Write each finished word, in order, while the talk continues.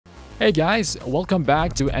Hey guys, welcome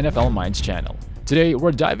back to NFL Minds channel. Today,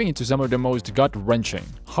 we're diving into some of the most gut-wrenching,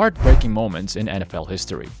 heartbreaking moments in NFL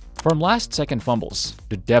history. From last-second fumbles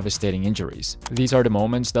to devastating injuries, these are the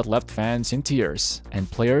moments that left fans in tears and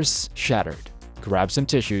players shattered. Grab some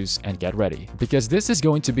tissues and get ready, because this is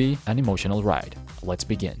going to be an emotional ride. Let's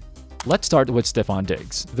begin. Let's start with Stefon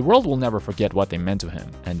Diggs. The world will never forget what they meant to him,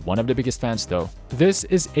 and one of the biggest fans though. This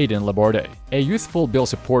is Aiden Laborde, a youthful Bill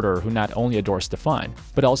supporter who not only adores Stefon,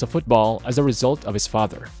 but also football as a result of his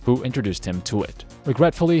father, who introduced him to it.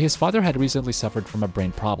 Regretfully, his father had recently suffered from a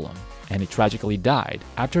brain problem, and he tragically died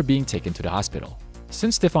after being taken to the hospital.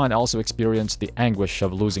 Since Stefon also experienced the anguish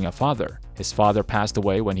of losing a father, his father passed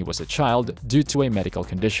away when he was a child due to a medical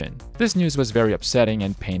condition. This news was very upsetting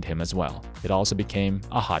and pained him as well. It also became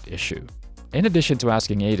a hot issue. In addition to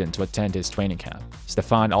asking Aiden to attend his training camp,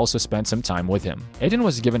 Stefon also spent some time with him. Aiden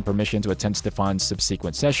was given permission to attend Stefon's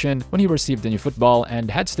subsequent session when he received a new football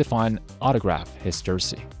and had Stefon autograph his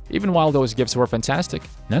jersey. Even while those gifts were fantastic,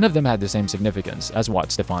 none of them had the same significance as what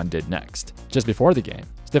Stefon did next. Just before the game,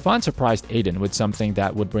 Stefon surprised Aiden with something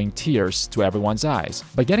that would bring tears to everyone's eyes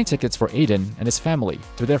by getting tickets for Aiden and his family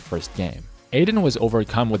to their first game. Aiden was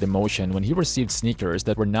overcome with emotion when he received sneakers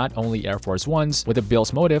that were not only Air Force Ones with the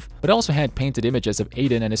Bills motif, but also had painted images of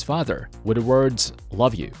Aiden and his father with the words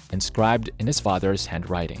 "Love you" inscribed in his father's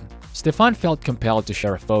handwriting. Stefon felt compelled to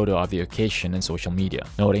share a photo of the occasion on social media,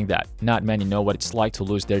 noting that not many know what it's like to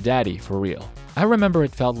lose their daddy for real. "I remember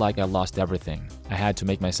it felt like I lost everything. I had to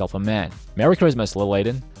make myself a man. Merry Christmas, little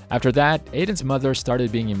Aiden." After that, Aiden's mother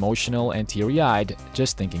started being emotional and teary-eyed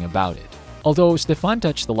just thinking about it. Although Stefon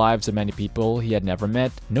touched the lives of many people he had never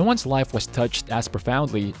met, no one's life was touched as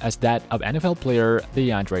profoundly as that of NFL player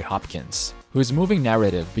DeAndre Hopkins, whose moving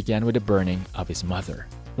narrative began with the burning of his mother.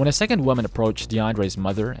 When a second woman approached DeAndre's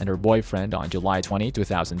mother and her boyfriend on July 20,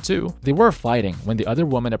 2002, they were fighting when the other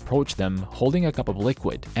woman approached them holding a cup of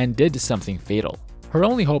liquid and did something fatal. Her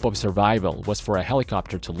only hope of survival was for a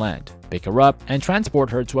helicopter to land, pick her up, and transport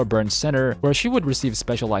her to a burn center where she would receive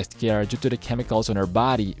specialized care due to the chemicals on her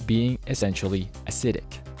body being essentially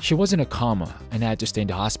acidic. She was in a coma and had to stay in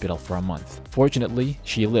the hospital for a month. Fortunately,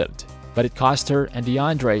 she lived, but it cost her and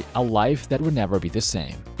DeAndre a life that would never be the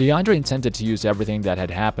same. DeAndre intended to use everything that had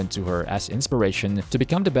happened to her as inspiration to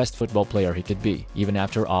become the best football player he could be, even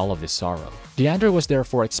after all of this sorrow. DeAndre was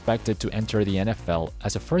therefore expected to enter the NFL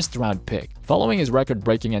as a first-round pick, following his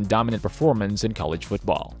record-breaking and dominant performance in college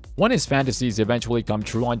football. When his fantasies eventually come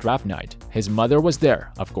true on draft night, his mother was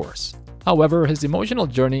there, of course. However, his emotional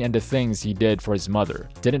journey and the things he did for his mother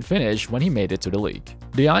didn't finish when he made it to the league.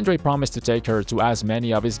 DeAndre promised to take her to as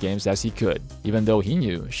many of his games as he could, even though he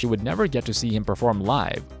knew she would never get to see him perform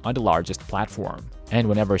live on the largest platform. And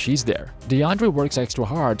whenever she's there, DeAndre works extra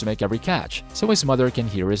hard to make every catch, so his mother can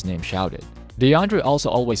hear his name shouted. DeAndre also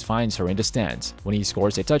always finds her in the stands when he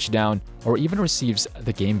scores a touchdown or even receives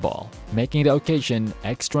the game ball, making the occasion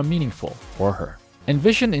extra meaningful for her.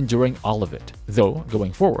 Envision enduring all of it. Though,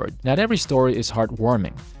 going forward, not every story is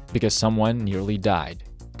heartwarming because someone nearly died.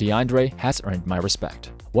 DeAndre has earned my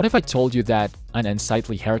respect. What if I told you that an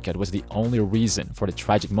unsightly haircut was the only reason for the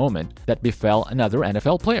tragic moment that befell another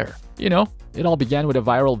NFL player? You know, it all began with a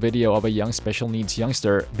viral video of a young special needs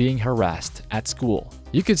youngster being harassed at school.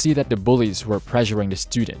 You could see that the bullies were pressuring the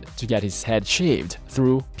student to get his head shaved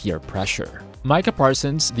through peer pressure. Micah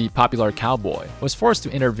Parsons, the popular cowboy, was forced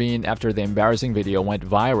to intervene after the embarrassing video went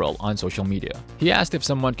viral on social media. He asked if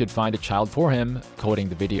someone could find a child for him, quoting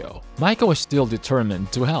the video. Micah was still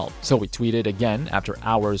determined to help, so he tweeted again after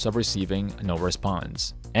hours of receiving no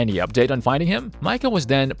response. Any update on finding him? Micah was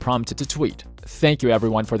then prompted to tweet, "Thank you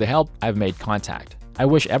everyone for the help, I've made contact. I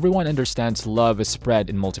wish everyone understands love is spread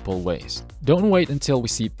in multiple ways. Don't wait until we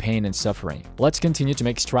see pain and suffering. Let's continue to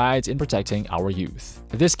make strides in protecting our youth."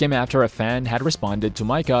 This came after a fan had responded to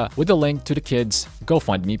Micah with a link to the kid's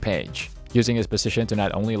GoFundMe page. Using his position to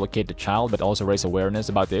not only locate the child but also raise awareness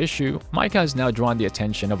about the issue, Micah has now drawn the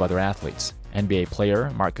attention of other athletes. NBA player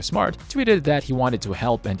Marcus Smart tweeted that he wanted to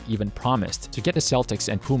help and even promised to get the Celtics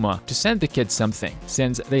and Puma to send the kid something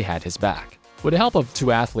since they had his back. With the help of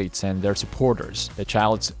two athletes and their supporters, the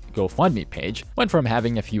child's GoFundMe page went from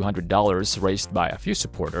having a few $100s raised by a few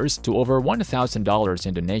supporters to over $1,000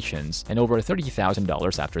 in donations and over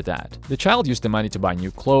 $30,000 after that. The child used the money to buy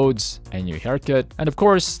new clothes, a new haircut, and of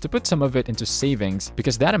course, to put some of it into savings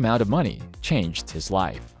because that amount of money changed his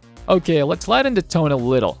life. Okay, let's lighten the tone a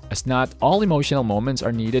little, as not all emotional moments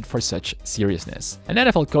are needed for such seriousness. An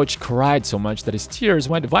NFL coach cried so much that his tears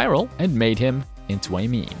went viral and made him into a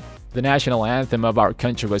meme. The national anthem of our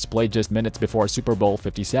country was played just minutes before Super Bowl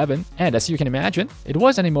 57, and as you can imagine, it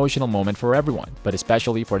was an emotional moment for everyone, but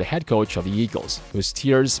especially for the head coach of the Eagles, whose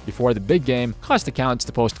tears before the big game caused accounts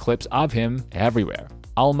to post clips of him everywhere,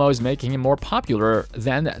 almost making him more popular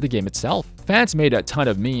than the game itself. Fans made a ton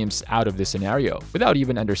of memes out of this scenario, without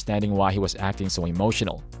even understanding why he was acting so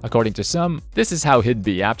emotional. According to some, this is how he'd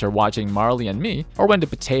be after watching Marley and Me, or when the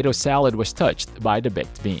potato salad was touched by the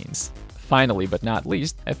baked beans. Finally, but not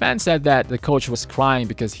least, a fan said that the coach was crying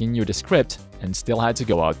because he knew the script and still had to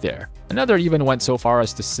go out there. Another even went so far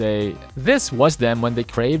as to say, this was them when they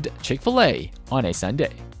craved Chick-fil-A on a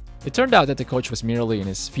Sunday. It turned out that the coach was merely in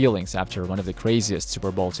his feelings after one of the craziest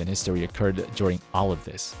Super Bowls in history occurred during all of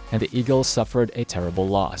this, and the Eagles suffered a terrible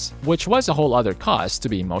loss, which was a whole other cause to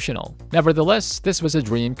be emotional. Nevertheless, this was a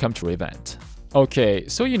dream come true event. Okay,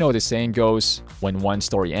 so you know the saying goes, when one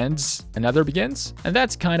story ends, another begins? And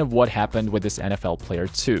that's kind of what happened with this NFL player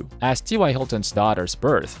too, as T.Y. Hilton's daughter's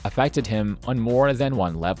birth affected him on more than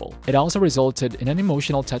one level. It also resulted in an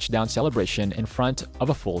emotional touchdown celebration in front of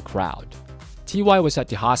a full crowd. T.Y. was at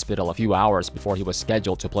the hospital a few hours before he was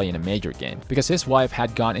scheduled to play in a major game because his wife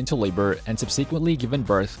had gone into labor and subsequently given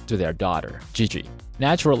birth to their daughter, Gigi.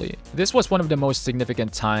 Naturally, this was one of the most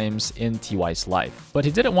significant times in T.Y.'s life, but he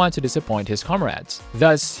didn't want to disappoint his comrades.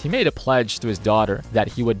 Thus, he made a pledge to his daughter that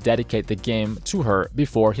he would dedicate the game to her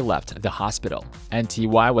before he left the hospital. And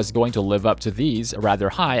T.Y. was going to live up to these rather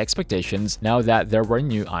high expectations now that there were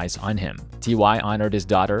new eyes on him. T.Y. honored his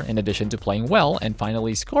daughter in addition to playing well and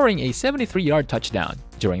finally scoring a 73-yard touchdown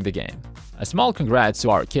during the game. A small congrats to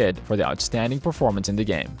our kid for the outstanding performance in the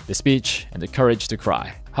game, the speech, and the courage to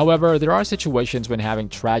cry. However, there are situations when having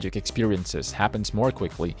tragic experiences happens more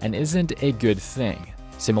quickly and isn't a good thing,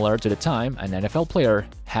 similar to the time an NFL player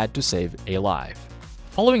had to save a life.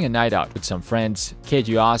 Following a night out with some friends,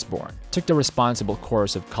 KJ Osborne took the responsible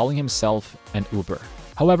course of calling himself an Uber.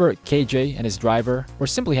 However, KJ and his driver were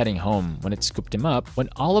simply heading home when it scooped him up when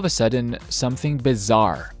all of a sudden something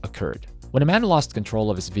bizarre occurred. When a man lost control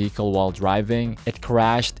of his vehicle while driving, it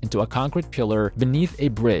crashed into a concrete pillar beneath a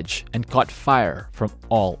bridge and caught fire from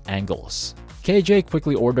all angles. KJ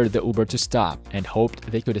quickly ordered the Uber to stop and hoped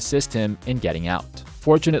they could assist him in getting out.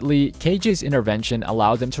 Fortunately, KJ's intervention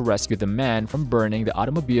allowed them to rescue the man from burning the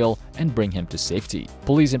automobile and bring him to safety.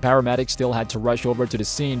 Police and paramedics still had to rush over to the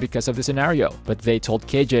scene because of the scenario, but they told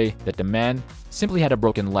KJ that the man simply had a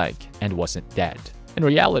broken leg and wasn't dead. In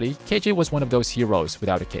reality, KJ was one of those heroes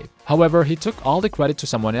without a cape. However, he took all the credit to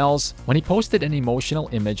someone else when he posted an emotional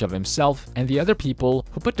image of himself and the other people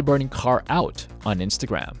who put the burning car out on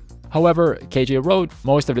Instagram. However, KJ wrote,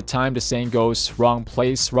 most of the time the saying goes, wrong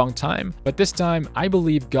place, wrong time. But this time, I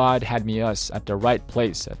believe God had me us at the right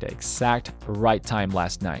place at the exact right time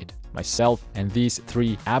last night. Myself and these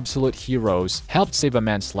three absolute heroes helped save a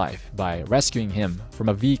man's life by rescuing him from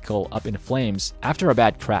a vehicle up in flames after a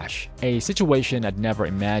bad crash, a situation I'd never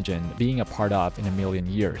imagined being a part of in a million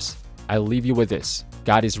years. I leave you with this.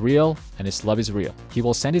 God is real and His love is real. He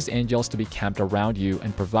will send His angels to be camped around you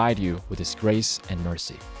and provide you with His grace and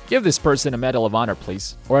mercy. Give this person a Medal of Honor,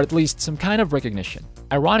 please, or at least some kind of recognition.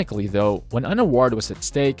 Ironically though, when an award was at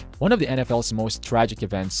stake, one of the NFL's most tragic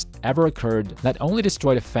events ever occurred not only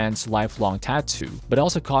destroyed a fan's lifelong tattoo, but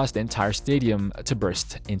also caused the entire stadium to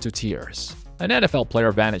burst into tears. An NFL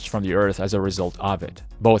player vanished from the earth as a result of it.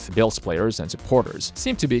 Both Bills players and supporters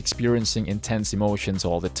seem to be experiencing intense emotions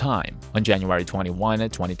all the time. On January 21,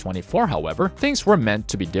 2024, however, things were meant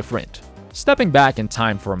to be different. Stepping back in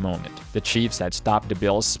time for a moment, the Chiefs had stopped the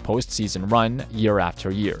Bills' postseason run year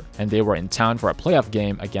after year, and they were in town for a playoff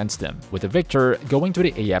game against them, with the victor going to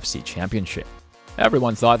the AFC Championship.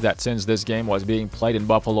 Everyone thought that since this game was being played in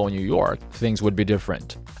Buffalo, New York, things would be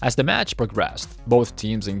different. As the match progressed, both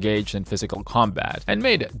teams engaged in physical combat and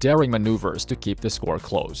made daring maneuvers to keep the score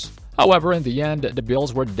close. However, in the end, the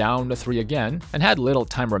Bills were down to 3 again and had little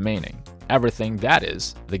time remaining. Everything, that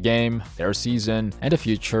is, the game, their season, and the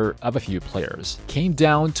future of a few players, came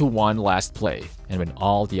down to one last play. And when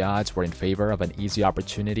all the odds were in favor of an easy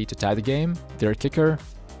opportunity to tie the game, their kicker.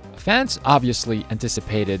 Fans obviously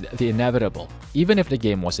anticipated the inevitable, even if the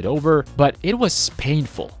game wasn't over, but it was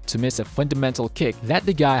painful to miss a fundamental kick that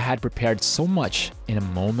the guy had prepared so much in a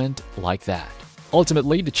moment like that.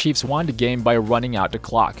 Ultimately, the Chiefs won the game by running out the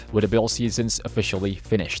clock, with the Bills' seasons officially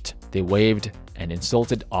finished. They waved and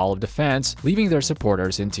insulted all of the fans, leaving their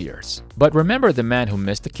supporters in tears. But remember the man who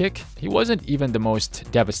missed the kick? He wasn't even the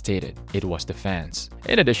most devastated, it was the fans.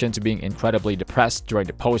 In addition to being incredibly depressed during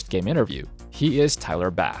the post-game interview, he is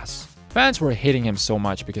Tyler Bass. Fans were hating him so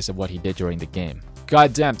much because of what he did during the game.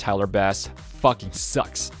 "Goddamn, Tyler Bass fucking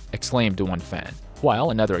sucks," exclaimed one fan.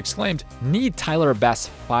 while another exclaimed, "Need Tyler Bass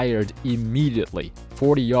fired immediately.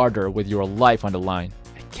 40-yarder with your life on the line.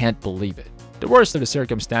 I can't believe it." The worst of the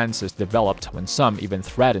circumstances developed when some even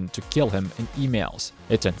threatened to kill him in emails.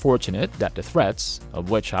 It's unfortunate that the threats,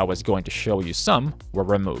 of which I was going to show you some, were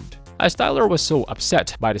removed, as Tyler was so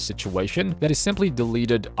upset by the situation that he simply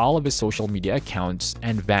deleted all of his social media accounts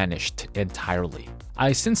and vanished entirely.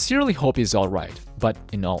 I sincerely hope he's alright, but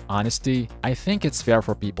in all honesty, I think it's fair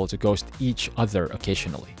for people to ghost each other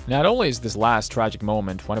occasionally. Not only is this last tragic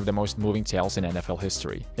moment one of the most moving tales in NFL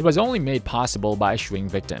history, it was only made possible by a suing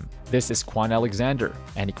victim. This is Quan Alexander,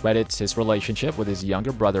 and he credits his relationship with his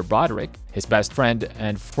younger brother Broderick, his best friend,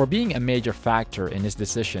 and for being a major factor in his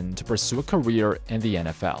decision to pursue a career in the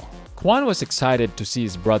NFL. Quan was excited to see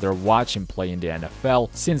his brother watch him play in the NFL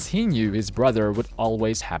since he knew his brother would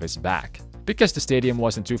always have his back. Because the stadium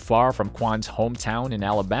wasn't too far from Quan's hometown in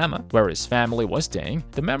Alabama, where his family was staying,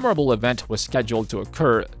 the memorable event was scheduled to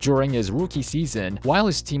occur during his rookie season while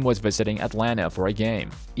his team was visiting Atlanta for a game.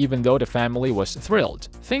 Even though the family was thrilled,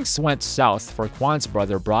 things went south for Quan's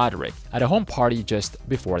brother Broderick at a home party just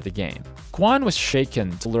before the game. Quan was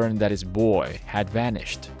shaken to learn that his boy had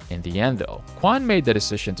vanished. In the end though, Quan made the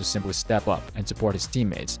decision to simply step up and support his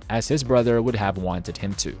teammates, as his brother would have wanted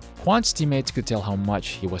him to. Quan's teammates could tell how much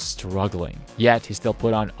he was struggling, yet he still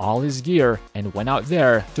put on all his gear and went out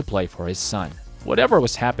there to play for his son. Whatever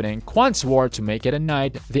was happening, Quan swore to make it a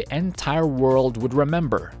night the entire world would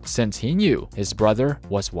remember, since he knew his brother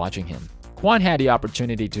was watching him. Quan had the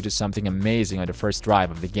opportunity to do something amazing on the first drive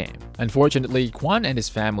of the game. Unfortunately, Quan and his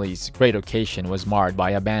family's great occasion was marred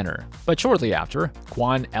by a banner. But shortly after,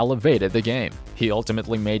 Quan elevated the game. He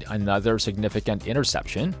ultimately made another significant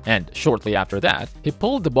interception, and shortly after that, he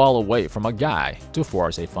pulled the ball away from a guy to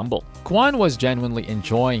force a fumble. Quan was genuinely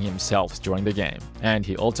enjoying himself during the game, and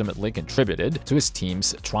he ultimately contributed to his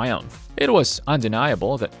team's triumph. It was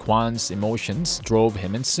undeniable that Quan's emotions drove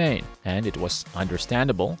him insane, and it was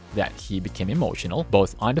understandable that he became emotional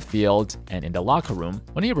both on the field and in the locker room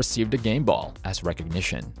when he received the game ball as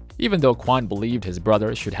recognition. Even though Quan believed his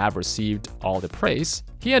brother should have received all the praise,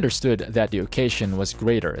 he understood that the occasion was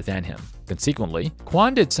greater than him. Consequently,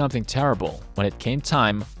 Quan did something terrible when it came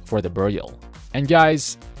time for the burial. And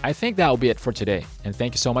guys, I think that will be it for today, and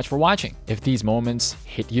thank you so much for watching. If these moments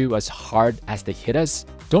hit you as hard as they hit us,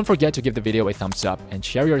 don't forget to give the video a thumbs up and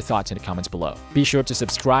share your thoughts in the comments below. Be sure to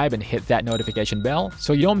subscribe and hit that notification bell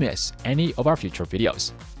so you don't miss any of our future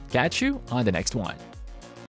videos. Catch you on the next one.